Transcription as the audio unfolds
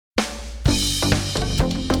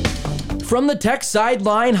From the Tech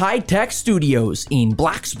Sideline High-Tech Studios in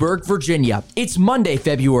Blacksburg, Virginia, it's Monday,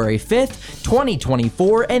 February 5th,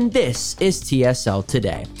 2024, and this is TSL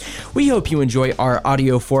Today. We hope you enjoy our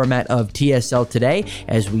audio format of TSL Today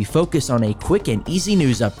as we focus on a quick and easy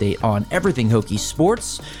news update on everything Hokie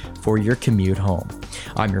sports for your commute home.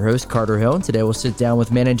 I'm your host, Carter Hill, and today we'll sit down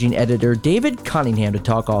with managing editor David Cunningham to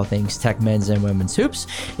talk all things Tech men's and women's hoops,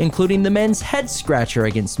 including the men's head-scratcher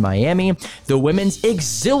against Miami, the women's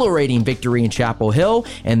exhilarating victory in Chapel Hill,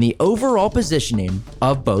 and the overall positioning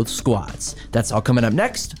of both squads. That's all coming up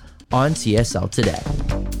next on TSL Today.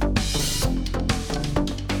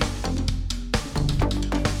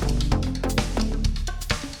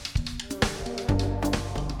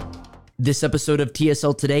 This episode of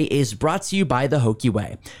TSL Today is brought to you by the Hokie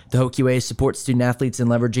Way. The Hokie Way supports student athletes in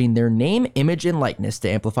leveraging their name, image, and likeness to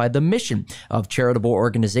amplify the mission of charitable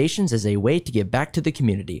organizations as a way to give back to the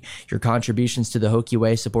community. Your contributions to the Hokie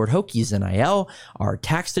Way support Hokies NIL are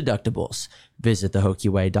tax deductibles. Visit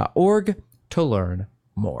thehokieway.org to learn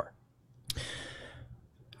more.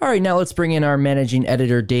 All right, now let's bring in our managing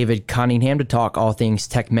editor, David Cunningham, to talk all things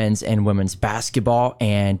Tech men's and women's basketball.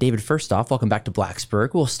 And David, first off, welcome back to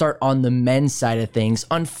Blacksburg. We'll start on the men's side of things.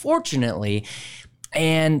 Unfortunately,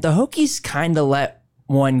 and the Hokies kind of let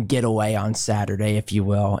one get away on Saturday, if you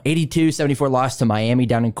will. 82-74 loss to Miami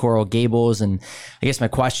down in Coral Gables. And I guess my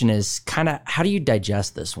question is kind of, how do you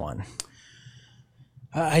digest this one?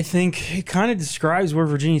 I think it kind of describes where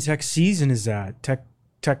Virginia Tech's season is at.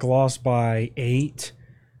 Tech lost by 8.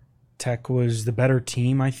 Tech was the better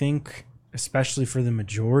team, I think, especially for the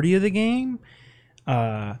majority of the game.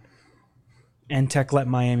 And Tech let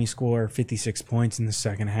Miami score 56 points in the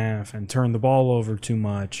second half and turned the ball over too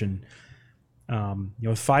much. And,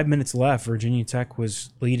 with 5 minutes left, Virginia Tech was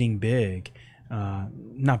leading big.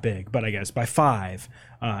 Not big, but I guess by 5,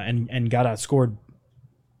 and got outscored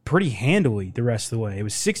pretty handily the rest of the way. It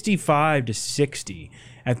was 65-60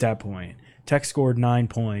 at that point. Tech scored 9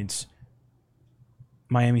 points.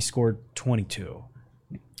 Miami scored 22.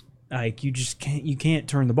 Like, you can't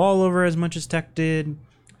turn the ball over as much as Tech did.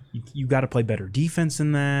 You got to play better defense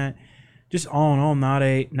than that. Just all in all, not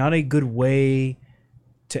a good way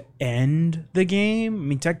to end the game. I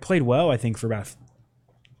mean, Tech played well, I think, for about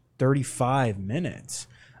 35 minutes.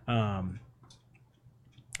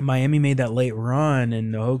 Miami made that late run,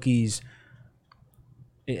 and the Hokies,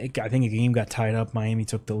 I think the game got tied up. Miami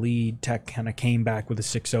took the lead. Tech kind of came back with a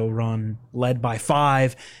 6-0 run, led by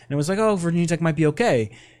 5. And it was like, oh, Virginia Tech might be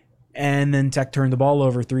okay. And then Tech turned the ball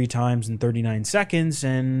over 3 times in 39 seconds,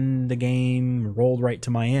 and the game rolled right to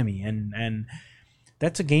Miami. And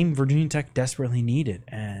that's a game Virginia Tech desperately needed.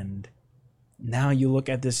 And now you look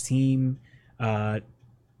at this team, don't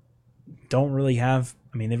really have...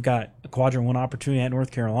 I mean, they've got a quadrant 1 opportunity at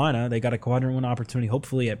North Carolina. They got a quadrant 1 opportunity,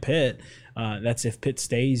 hopefully, at Pitt. That's if Pitt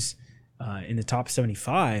stays in the top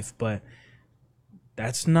 75. But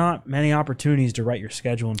that's not many opportunities to write your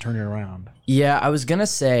schedule and turn it around. Yeah, I was going to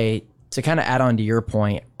say, to kind of add on to your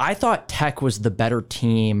point, I thought Tech was the better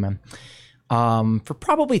team for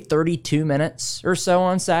probably 32 minutes or so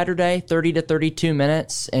on Saturday, 30 to 32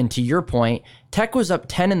 minutes. And to your point, Tech was up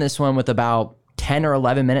 10 in this one with about 10 or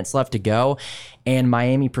 11 minutes left to go, and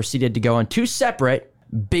Miami proceeded to go on 2 separate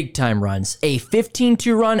big-time runs, a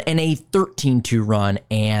 15-2 run and a 13-2 run,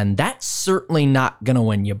 and that's certainly not going to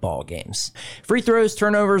win you ball games. Free throws,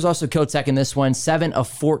 turnovers also killed Tech in this one, 7 of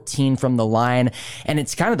 14 from the line, and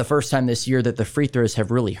it's kind of the first time this year that the free throws have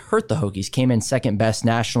really hurt the Hokies. Came in second best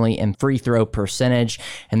nationally in free throw percentage,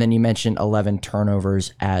 and then you mentioned 11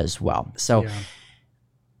 turnovers as well. So. Yeah.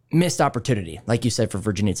 Missed opportunity, like you said, for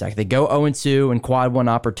Virginia Tech. They go 0-2 in quad 1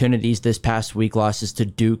 opportunities this past week, losses to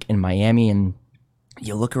Duke and Miami, and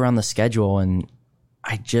you look around the schedule, and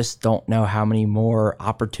I just don't know how many more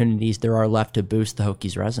opportunities there are left to boost the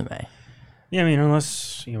Hokies' resume. Yeah, I mean,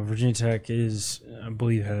 unless Virginia Tech is, I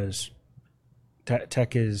believe,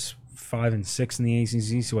 Tech is 5-6 in the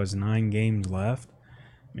ACC, so has 9 games left.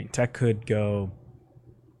 I mean, Tech could go.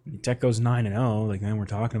 Tech goes 9-0, like then we're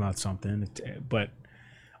talking about something, but.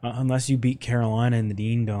 Unless you beat Carolina in the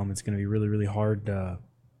Dean Dome, it's going to be really, really hard to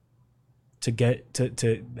get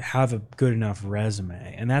to have a good enough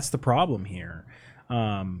resume, and that's the problem here.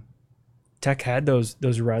 Tech had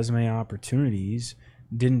those resume opportunities,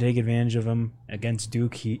 didn't take advantage of them against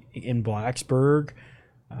Duke in Blacksburg.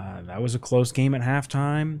 That was a close game at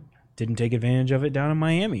halftime. Didn't take advantage of it down in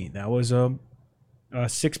Miami. That was a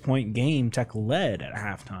 6-point game Tech led at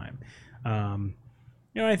halftime.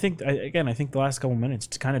 I think the last couple minutes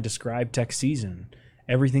to kind of describe Tech's season.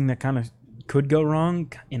 Everything that kind of could go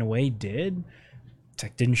wrong, in a way, did.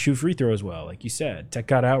 Tech didn't shoot free throws well, like you said. Tech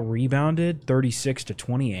got out-rebounded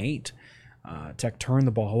 36-28. Tech turned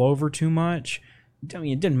the ball over too much. I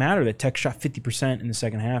mean, it didn't matter that Tech shot 50% in the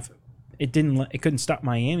second half. It couldn't stop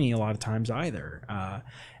Miami a lot of times either.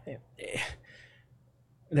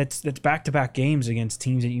 That's back-to-back games against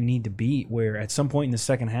teams that you need to beat, where at some point in the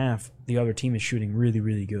second half, the other team is shooting really,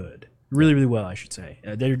 really good. Really, really well, I should say.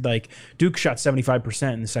 They're like, Duke shot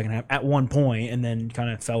 75% in the second half at one point and then kind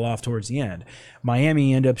of fell off towards the end.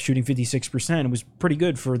 Miami ended up shooting 56%. It was pretty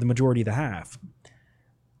good for the majority of the half.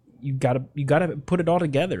 You gotta put it all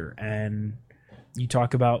together. And you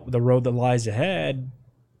talk about the road that lies ahead.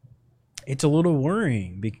 It's a little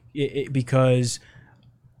worrying because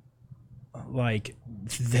like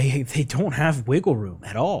they don't have wiggle room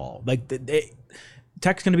at all. Like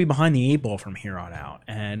Tech's going to be behind the 8 ball from here on out.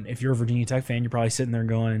 And if you're a Virginia Tech fan, you're probably sitting there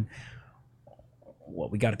going, "What,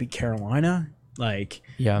 we got to beat Carolina?" Like,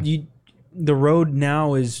 yeah, the road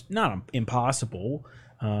now is not impossible.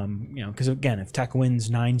 Because again, if Tech wins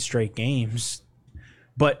 9 straight games,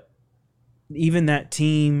 but even that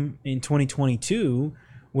team in 2022,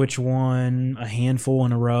 which won a handful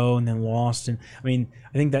in a row and then lost, and I mean,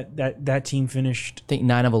 I think that team finished. I think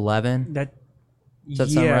 9 of 11. Does that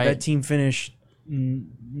sound right? That team finished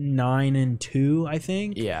 9-2, I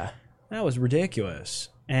think. Yeah, that was ridiculous.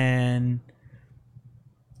 And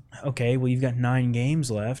okay, well, you've got 9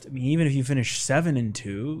 games left. I mean, even if you finish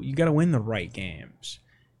 7-2, you got to win the right games.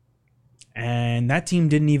 And that team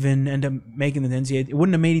didn't even end up making the NCAA. It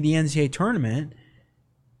wouldn't have made the NCAA tournament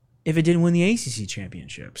if it didn't win the ACC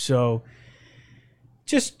championship. So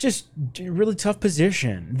just a really tough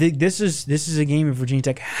position. This is a game that Virginia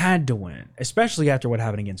Tech had to win, especially after what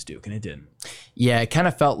happened against Duke, and it didn't. Yeah, it kind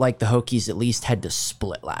of felt like the Hokies at least had to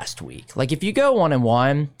split last week. Like if you go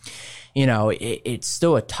 1-1, it's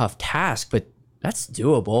still a tough task, but that's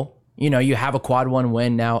doable. You have a quad 1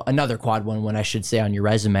 win now, another quad 1 win, I should say, on your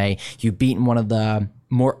resume. You've beaten one of the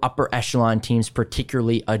more upper echelon teams,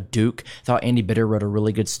 particularly a Duke. I thought Andy Bitter wrote a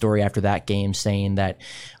really good story after that game saying that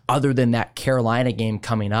other than that Carolina game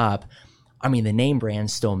coming up, I mean, the name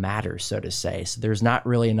brand still matters, so to say. So there's not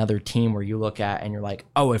really another team where you look at and you're like,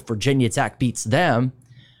 oh, if Virginia Tech beats them,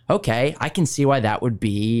 okay, I can see why that would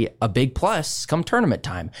be a big plus come tournament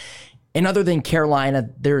time. And other than Carolina,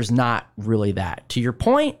 there's not really that. To your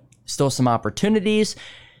point, still some opportunities.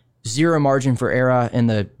 0 margin for error in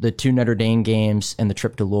the 2 Notre Dame games and the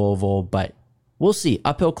trip to Louisville, but we'll see.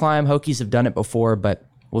 Uphill climb. Hokies have done it before, but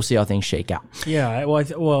we'll see how things shake out. Yeah,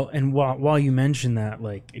 and while you mention that,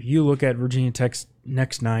 like if you look at Virginia Tech's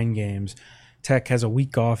next 9 games, Tech has a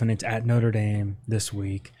week off and it's at Notre Dame this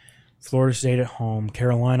week. Florida State at home,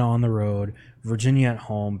 Carolina on the road, Virginia at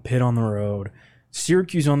home, Pitt on the road,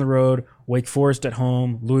 Syracuse on the road, Wake Forest at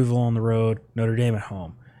home, Louisville on the road, Notre Dame at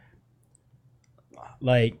home.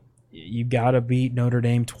 Like, you got to beat Notre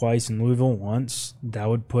Dame twice and Louisville once. That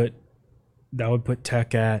would put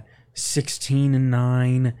Tech at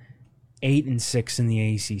 16-9, 8-6 in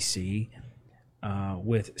the ACC,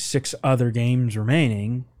 with 6 other games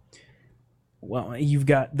remaining. Well, you've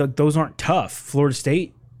got those aren't tough. Florida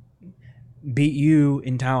State beat you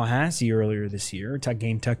in Tallahassee earlier this year. Tech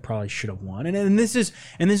probably should have won. And this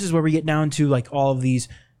is where we get down to like all of these.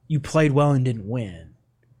 You played well and didn't win.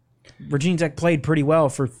 Virginia Tech played pretty well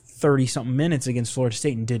for 30-something minutes against Florida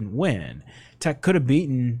State and didn't win. Tech could have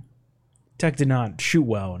beaten. Tech did not shoot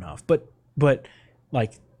well enough. But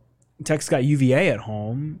like Tech's got UVA at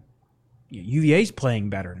home. UVA's playing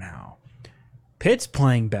better now. Pitt's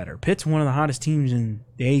playing better. Pitt's one of the hottest teams in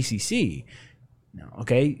the ACC. Now,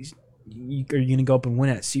 okay, are you going to go up and win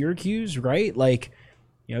at Syracuse, right? Like,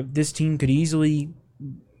 this team could easily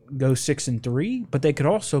go 6-3, but they could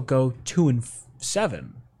also go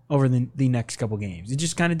 2-7 over the next couple games. It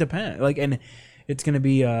just kind of depends. Like, and it's going to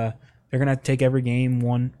be they're going to have to take every game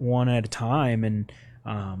one at a time, and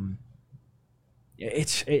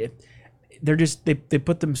they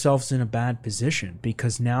put themselves in a bad position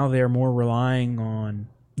because now they're more relying on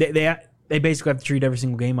they basically have to treat every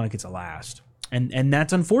single game like it's a last, and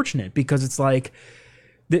that's unfortunate because it's like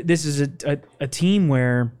this is a team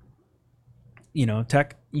where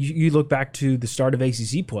Tech. You look back to the start of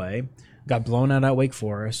ACC play. Got blown out at Wake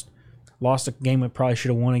Forest, lost a game it probably should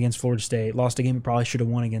have won against Florida State, lost a game it probably should have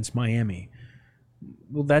won against Miami.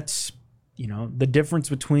 Well, that's, the difference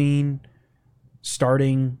between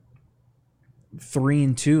starting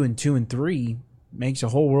 3-2 and 2-3 makes a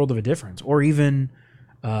whole world of a difference. Or even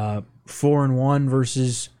 4-1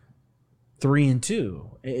 versus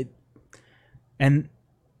 3-2.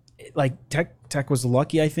 Tech was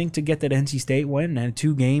lucky, I think, to get that NC State win and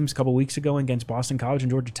 2 games a couple weeks ago against Boston College and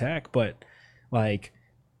Georgia Tech. But,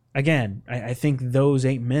 again, I think those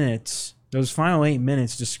 8 minutes Those final 8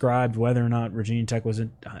 minutes described whether or not Virginia Tech was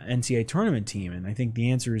an NCAA tournament team, and I think the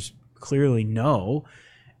answer is clearly no,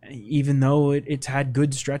 even though it's had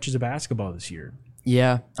good stretches of basketball this year.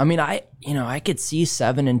 Yeah, I mean, I could see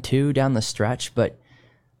 7-2 down the stretch, but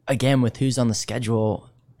again, with who's on the schedule,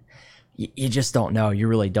 you just don't know. You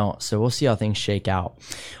really don't. So we'll see how things shake out.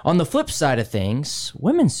 On the flip side of things,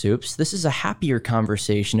 women's hoops, this is a happier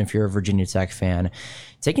conversation if you're a Virginia Tech fan.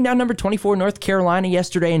 Taking down number 24 North Carolina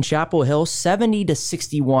yesterday in Chapel Hill,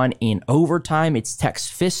 70-61 in overtime. It's Tech's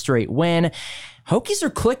 5th straight win. Hokies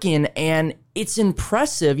are clicking, and it's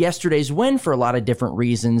impressive, yesterday's win, for a lot of different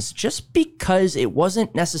reasons, just because it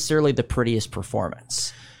wasn't necessarily the prettiest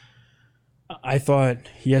performance. I thought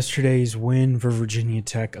yesterday's win for Virginia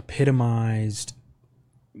Tech epitomized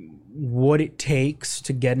what it takes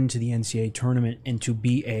to get into the NCAA tournament and to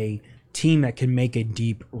be a team that can make a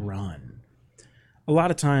deep run. A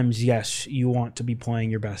lot of times, yes, you want to be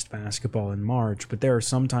playing your best basketball in March, but there are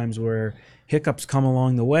some times where hiccups come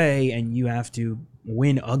along the way and you have to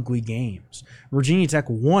win ugly games. Virginia Tech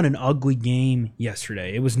won an ugly game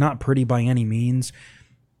yesterday. It was not pretty by any means.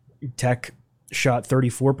 Tech shot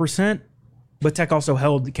 34%. But Tech also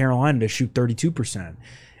held Carolina to shoot 32%.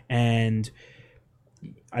 And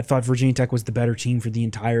I thought Virginia Tech was the better team for the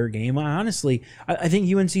entire game. Honestly, I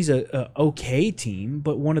think UNC's a okay team,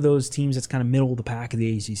 but one of those teams that's kind of middle of the pack of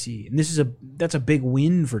the ACC. And that's a big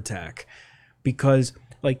win for Tech because,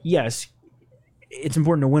 yes, it's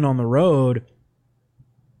important to win on the road,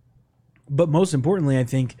 but most importantly, I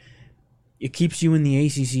think it keeps you in the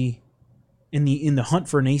ACC, in the hunt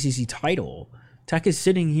for an ACC title. Tech is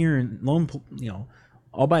sitting here in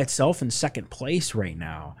all by itself in second place right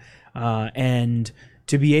now, and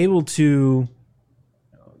to be able to,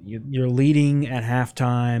 you're leading at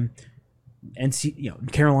halftime, and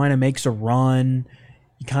Carolina makes a run.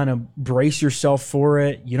 You kind of brace yourself for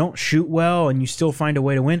it. You don't shoot well, and you still find a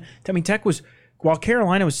way to win. I mean, Tech was, while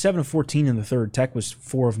Carolina was 7 of 14 in the third, Tech was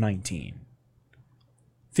 4 of 19,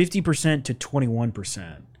 50% to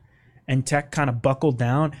 21%, and Tech kind of buckled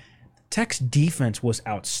down. Tech's defense was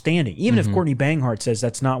outstanding. Even if Courtney Banghart says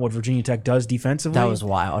that's not what Virginia Tech does defensively. That was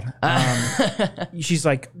wild. She's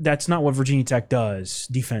like, that's not what Virginia Tech does.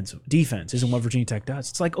 Defense isn't what Virginia Tech does.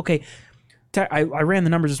 It's like, okay, Tech, I ran the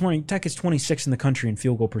numbers this morning. Tech is 26th in the country in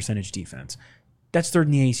field goal percentage defense. That's third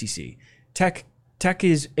in the ACC. Tech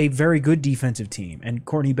is a very good defensive team, and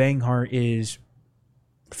Courtney Banghart is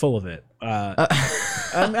full of it. Well,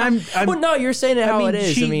 no, you're saying it how it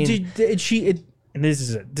is. And this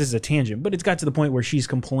is a tangent, but it's got to the point where she's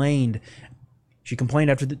complained. She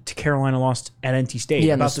complained after the Carolina lost at NC State.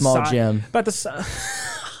 Yeah, about the small gym. About the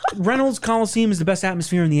Reynolds Coliseum is the best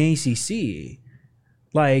atmosphere in the ACC.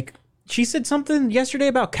 She said something yesterday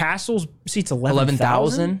about Castle's seats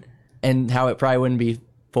 11,000, and how it probably wouldn't be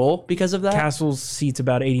full because of that. Castle's seats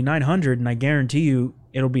about 8,900, and I guarantee you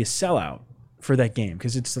it'll be a sellout for that game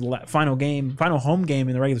because it's the final home game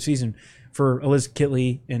in the regular season for Elizabeth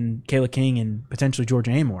Kitley and Kayla King and potentially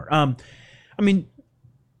Georgia Amor.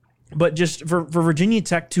 But just for Virginia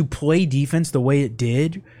Tech to play defense the way it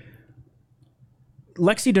did,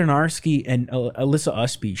 Lexi Donarski and Alyssa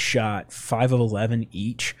Usby shot 5 of 11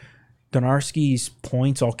 each. Donarski's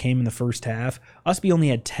points all came in the first half. Usby only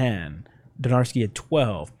had 10. Donarski had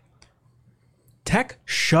 12. Tech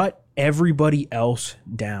shut everybody else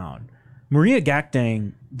down. Maria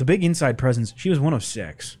Gakdang, the big inside presence, she was 1 of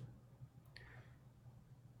 6.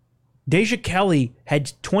 Deja Kelly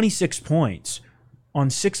had 26 points on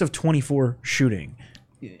 6 of 24 shooting.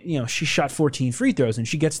 She shot 14 free throws, and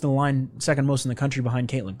she gets to the line second most in the country behind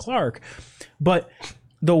Caitlin Clark. But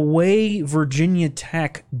the way Virginia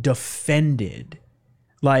Tech defended,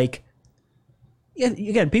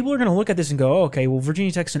 again, people are going to look at this and go, oh, okay, well,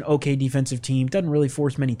 Virginia Tech's an okay defensive team. Doesn't really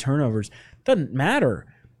force many turnovers. Doesn't matter.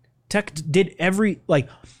 Tech did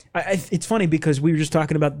it's funny because we were just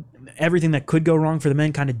talking about everything that could go wrong for the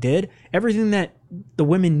men kind of did. Everything that the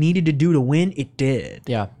women needed to do to win, it did.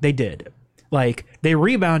 Yeah. They did. They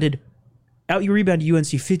rebounded UNC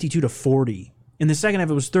 52-40. In the second half,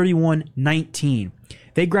 it was 31-19.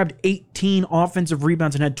 They grabbed 18 offensive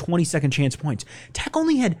rebounds and had 20 second chance points. Tech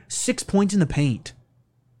only had 6 points in the paint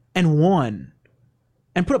and won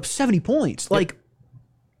and put up 70 points.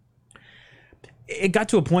 It got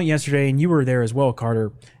to a point yesterday, and you were there as well,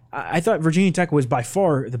 Carter. I thought Virginia Tech was by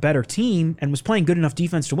far the better team and was playing good enough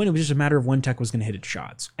defense to win. It was just a matter of when Tech was going to hit its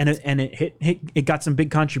shots, and it hit. It got some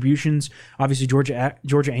big contributions. Obviously,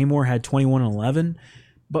 Georgia Amor had 21 and 11,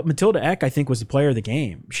 but Matilda Eck, I think, was the player of the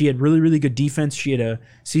game. She had really, really good defense. She had a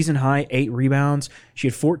season high 8 rebounds. She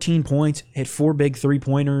had 14 points, hit 4 big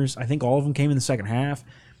 3-pointers. I think all of them came in the second half.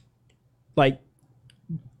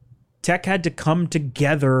 Tech had to come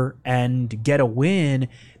together and get a win.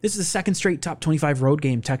 This is the second straight top 25 road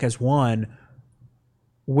game Tech has won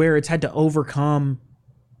where it's had to overcome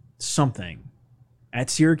something. At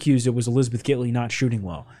Syracuse, it was Elizabeth Kitley not shooting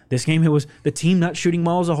well. This game, it was the team not shooting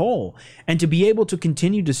well as a whole. And to be able to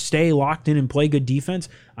continue to stay locked in and play good defense,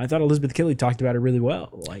 I thought Elizabeth Kitley talked about it really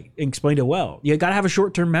well, like explained it well. You got to have a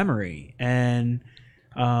short-term memory. And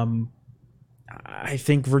I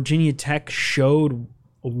think Virginia Tech showed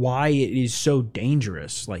why it is so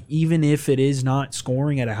dangerous. Like, even if it is not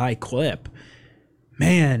scoring at a high clip,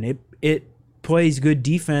 man, it plays good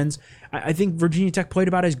defense. I think Virginia Tech played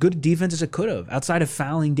about as good a defense as it could have, outside of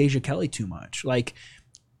fouling Deja Kelly too much. Like,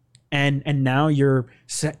 and now you're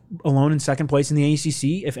alone in second place in the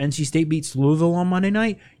ACC. If NC State beats Louisville on Monday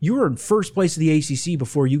night, you are in first place of the ACC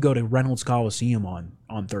before you go to Reynolds Coliseum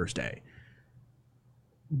on Thursday.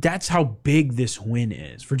 That's how big this win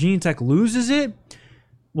is. Virginia Tech loses it,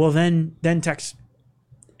 well then Tech's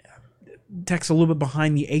a little bit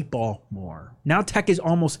behind the 8 ball more. Now Tech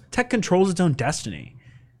controls its own destiny.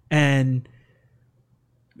 And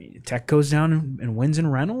Tech goes down and wins in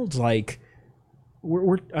Reynolds. Like,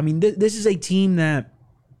 this is a team that,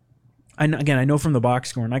 and again, I know from the box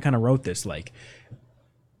score, and I kind of wrote this. Like,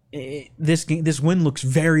 this win looks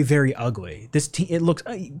very, very ugly.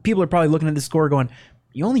 People are probably looking at the score going,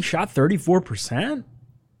 "You only shot 34%,"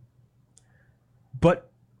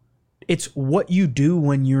 but it's what you do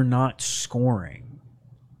when you're not scoring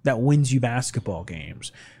that wins you basketball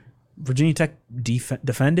games. Virginia Tech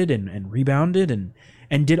defended and rebounded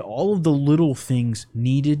and did all of the little things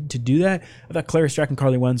needed to do that. I thought Clara Strack and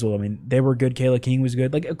Carly Wenzel, they were good. Kayla King was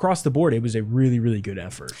good. Like, across the board, it was a really, really good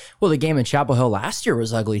effort. Well, the game in Chapel Hill last year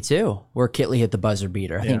was ugly too, where Kitley hit the buzzer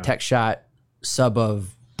beater. I think Tech shot sub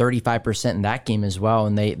of 35% in that game as well,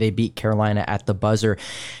 and they beat Carolina at the buzzer.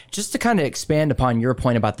 Just to kind of expand upon your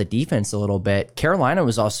point about the defense a little bit, Carolina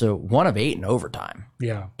was also 1 of 8 in overtime.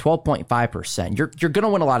 Yeah. 12.5%. You're going to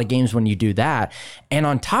win a lot of games when you do that. And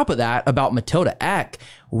on top of that, about Matilda Eck,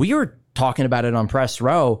 we were talking about it on Press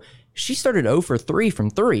Row. She started 0 for 3 from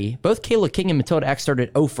 3. Both Kayla King and Matilda Eck started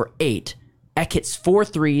 0 for 8. Eck hits 4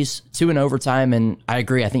 threes, 2 in overtime, and I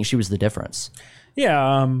agree. I think she was the difference.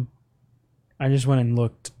 Yeah, I just went and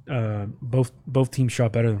looked. Both teams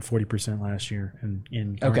shot better than 40% last year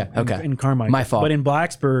in Carmichael. My fault. But in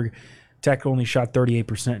Blacksburg, Tech only shot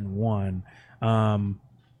 38% and won. I'm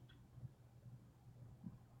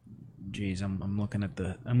looking at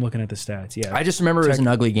the stats. Yeah, I just remember it was an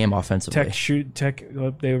ugly game offensively. Tech.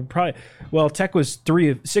 They were probably Tech was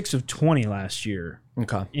 6 of 20 last year.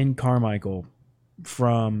 Okay. In Carmichael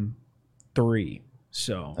from 3.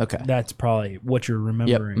 So that's probably what you're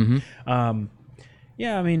remembering. Yep.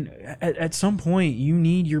 Mm-hmm. At some point, you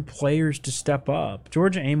need your players to step up.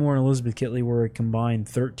 Georgia Amor and Elizabeth Kitley were a combined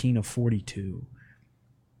 13 of 42.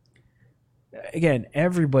 Again,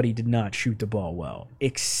 everybody did not shoot the ball well,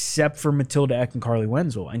 except for Matilda Eck and Carly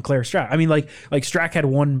Wenzel and Claire Strack. Like Strack had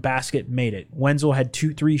 1 basket, made it. Wenzel had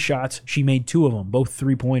 3 shots. She made 2 of them, both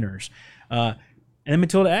 3-pointers. And then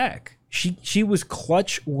Matilda Eck. She was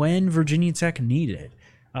clutch when Virginia Tech needed it.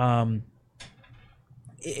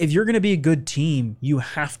 If you're going to be a good team, you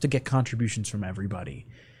have to get contributions from everybody.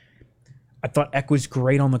 I thought Eck was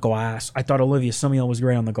great on the glass. I thought Olivia Sumiel was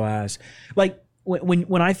great on the glass. Like,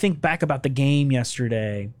 when I think back about the game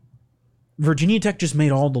yesterday, Virginia Tech just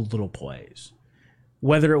made all the little plays.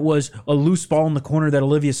 Whether it was a loose ball in the corner that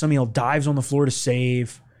Olivia Sumiel dives on the floor to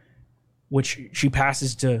save, which she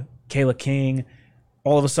passes to Kayla King.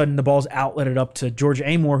 All of a sudden, the ball's outletted up to Georgia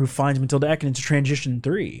Amor, who finds Matilda Eck, and it's a transition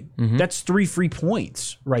 3. Mm-hmm. That's 3 free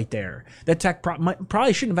points right there. That Tech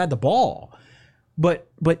probably shouldn't have had the ball, but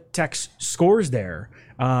Tech scores there.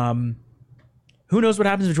 Who knows what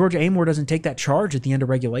happens if Georgia Amor doesn't take that charge at the end of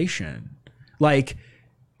regulation? Like,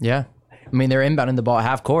 yeah, they're inbounding the ball at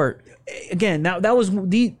half court. Again, now that was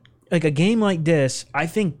a game like this. I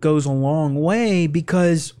think goes a long way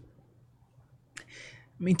because.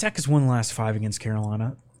 Tech has won the last 5 against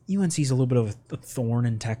Carolina. UNC's a little bit of a thorn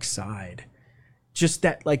in Tech's side. Just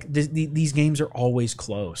that, these games are always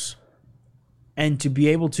close. And to be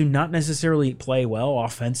able to not necessarily play well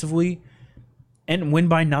offensively and win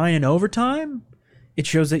by 9 in overtime, it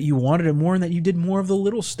shows that you wanted it more and that you did more of the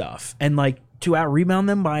little stuff. And, to out-rebound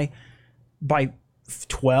them by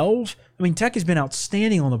 12, Tech has been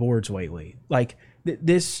outstanding on the boards lately.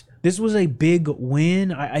 This was a big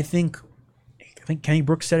win. I think Kenny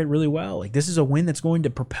Brooks said it really well. This is a win that's going to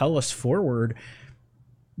propel us forward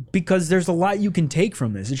because there's a lot you can take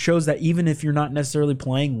from this. It shows that even if you're not necessarily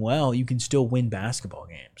playing well, you can still win basketball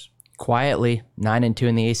games. Quietly, 9-2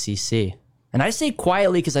 in the ACC. And I say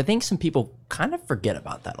quietly because I think some people kind of forget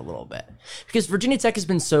about that a little bit. Because Virginia Tech has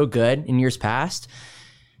been so good in years past.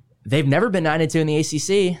 They've never been 9-2 in the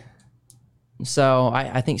ACC. So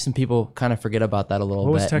I think some people kind of forget about that a little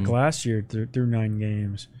bit. What was Tech last year through 9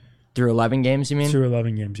 games? Through 11 games, you mean? Through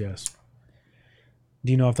 11 games, yes.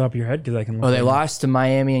 Do you know off the top of your head? Because I can look. Oh, they lost to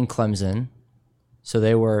Miami and Clemson. So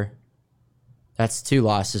they were... That's 2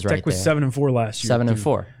 losses right there. Tech was 7-4 last year.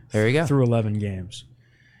 7-4. There you go. Through 11 games.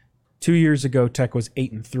 2 years ago, Tech was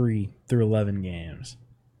 8-3 through 11 games.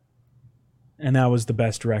 And that was the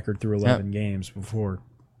best record through 11 games before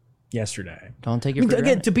yesterday. Don't take it for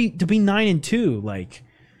granted. To be 9-2, like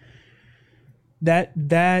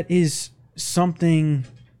that is something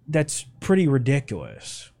that's pretty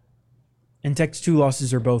ridiculous. And Tech's 2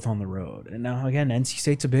 losses are both on the road. And now again, NC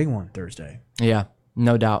State's a big one Thursday. Yeah,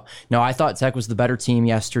 no doubt. No, I thought Tech was the better team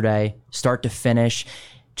yesterday, start to finish.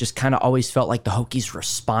 Just kind of always felt like the Hokies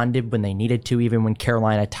responded when they needed to, even when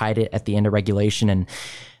Carolina tied it at the end of regulation, and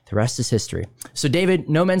the rest is history. So, David,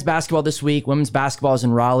 no men's basketball this week. Women's basketball is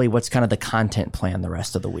in Raleigh. What's kind of the content plan the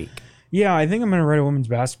rest of the week? Yeah, I think I'm going to write a women's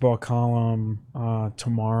basketball column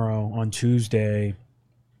tomorrow on Tuesday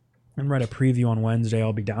and write a preview on Wednesday.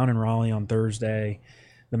 I'll be down in Raleigh on Thursday.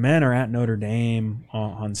 The men are at Notre Dame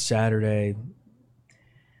on Saturday.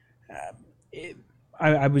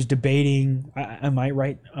 I was debating, I might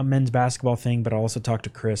write a men's basketball thing, but I'll also talk to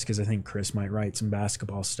Chris because I think Chris might write some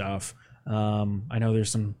basketball stuff. I know there's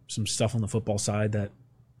some stuff on the football side that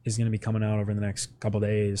is going to be coming out over the next couple of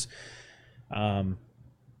days.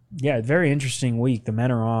 Yeah, very interesting week. The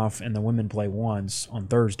men are off and the women play once on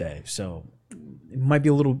Thursday. So it might be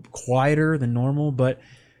a little quieter than normal, but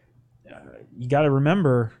you got to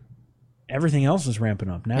remember everything else is ramping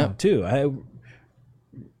up now too.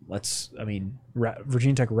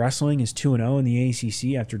 Virginia Tech wrestling is 2-0 in the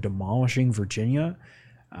ACC after demolishing Virginia.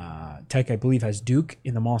 Tech, I believe, has Duke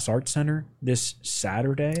in the Moss Arts Center this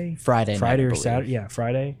Saturday. Friday or Saturday. Yeah,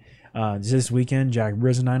 Friday. This weekend, Jack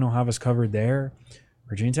Brizendine will have us covered there.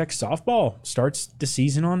 Virginia Tech softball starts the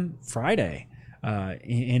season on Friday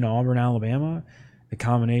in Auburn, Alabama. The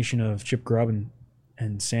combination of Chip Grubb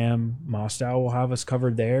and Sam Mostow will have us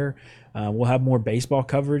covered there. We'll have more baseball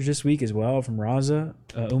coverage this week as well from Raza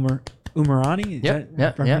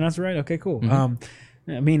Umarani. Pronounced it right? Okay, cool.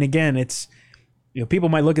 Mm-hmm. I mean, again, it's people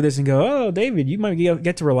might look at this and go, "Oh, David, you might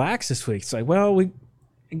get to relax this week." It's like, well, we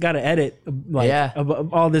got to edit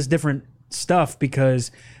all this different stuff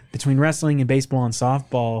because between wrestling and baseball and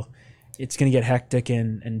softball, it's going to get hectic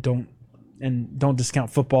and don't discount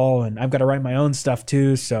football. And I've got to write my own stuff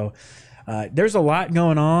too. So there's a lot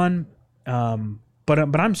going on.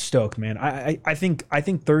 But I'm stoked, man. I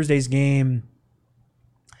think Thursday's game.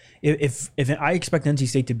 If I expect NC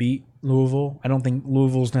State to beat Louisville, I don't think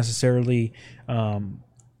Louisville's necessarily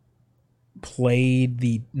played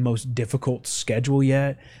the most difficult schedule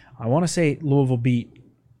yet. I want to say Louisville beat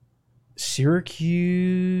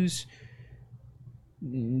Syracuse.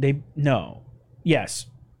 Louisville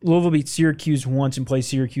beat Syracuse once and plays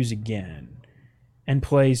Syracuse again. And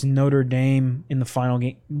plays Notre Dame in the final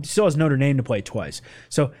game. Still has Notre Dame to play twice.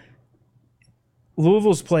 So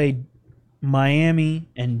Louisville's played Miami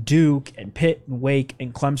and Duke and Pitt and Wake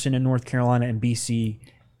and Clemson and North Carolina and BC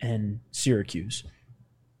and Syracuse.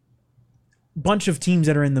 Bunch of teams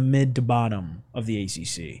that are in the mid to bottom of the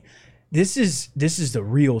ACC. This is the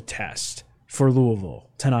real test for Louisville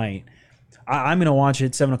tonight. I'm going to watch it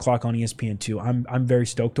at 7 o'clock on ESPN2. I'm very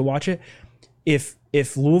stoked to watch it. If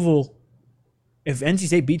NC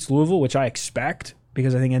State beats Louisville, which I expect,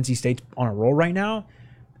 because I think NC State's on a roll right now,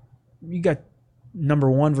 you got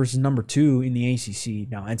number 1 versus number 2 in the ACC.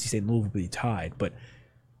 Now, NC State and Louisville will be tied, but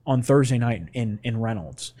on Thursday night in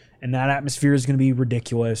Reynolds. And that atmosphere is going to be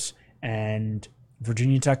ridiculous. And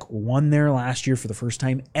Virginia Tech won there last year for the first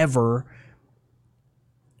time ever.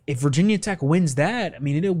 If Virginia Tech wins that, I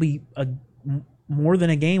mean, it'll be more than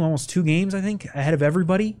a game, almost 2 games, I think, ahead of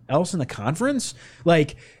everybody else in the conference.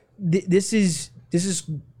 Like, this is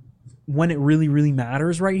when it really, really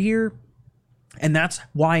matters right here. And that's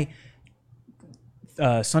why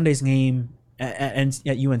Sunday's game at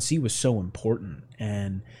UNC was so important.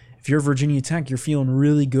 And if you're Virginia Tech, you're feeling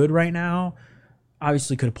really good right now.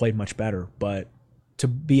 Obviously could have played much better, but to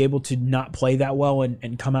be able to not play that well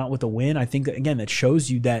and come out with a win, I think that, again, that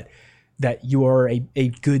shows you that you are a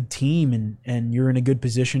good team and you're in a good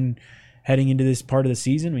position heading into this part of the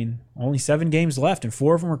season. I mean, only 7 games left, and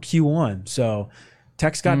 4 of them are Q1. So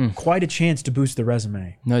Tech's got quite a chance to boost the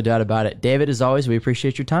resume. No doubt about it. David, as always, we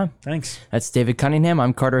appreciate your time. Thanks. That's David Cunningham.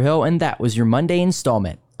 I'm Carter Hill, and that was your Monday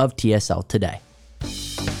installment of TSL Today.